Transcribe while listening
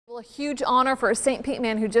A huge honor for a St. Pete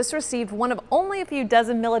man who just received one of only a few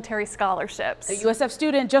dozen military scholarships. A USF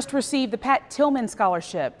student just received the Pat Tillman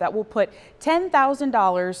scholarship that will put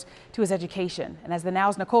 $10,000 to his education. And as the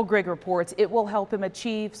Now's Nicole Grigg reports, it will help him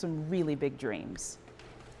achieve some really big dreams.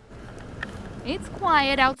 It's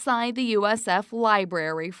quiet outside the USF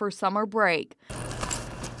library for summer break.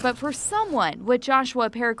 But for someone with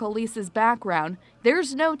Joshua Pericolise's background,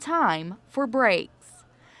 there's no time for breaks.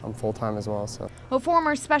 I'm full-time as well, so. A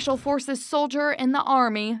former Special Forces soldier in the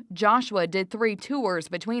Army, Joshua did 3 tours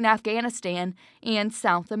between Afghanistan and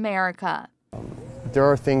South America. There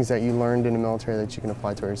are things that you learned in the military that you can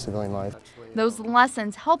apply to your civilian life. Those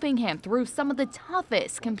lessons helping him through some of the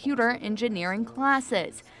toughest computer engineering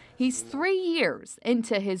classes. He's 3 years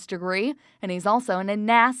into his degree, and he's also in a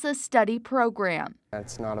NASA study program.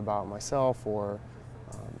 It's not about myself or,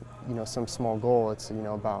 some small goal. It's,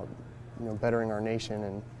 about, bettering our nation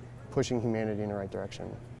and pushing humanity in the right direction.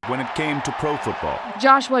 When it came to pro football,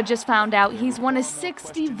 Joshua just found out he's one of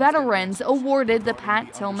 60 veterans awarded the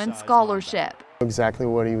Pat Tillman scholarship. Exactly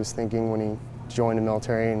what he was thinking when he joined the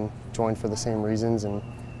military and joined for the same reasons, and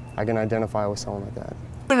I can identify with someone like that.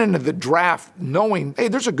 Went into the draft knowing, hey,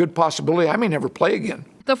 there's a good possibility I may never play again.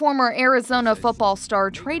 The former Arizona football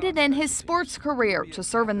star traded in his sports career to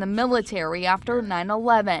serve in the military after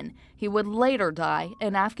 9/11. He would later die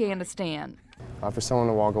in Afghanistan. For someone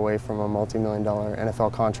to walk away from a multi-million-dollar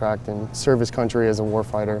NFL contract and serve his country as a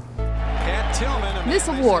warfighter. Pat Tillman. This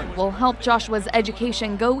award will help Joshua's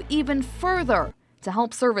education go even further to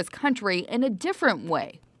help serve his country in a different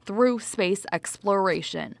way through space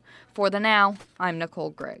exploration. For the Now, I'm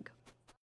Nicole Grigg.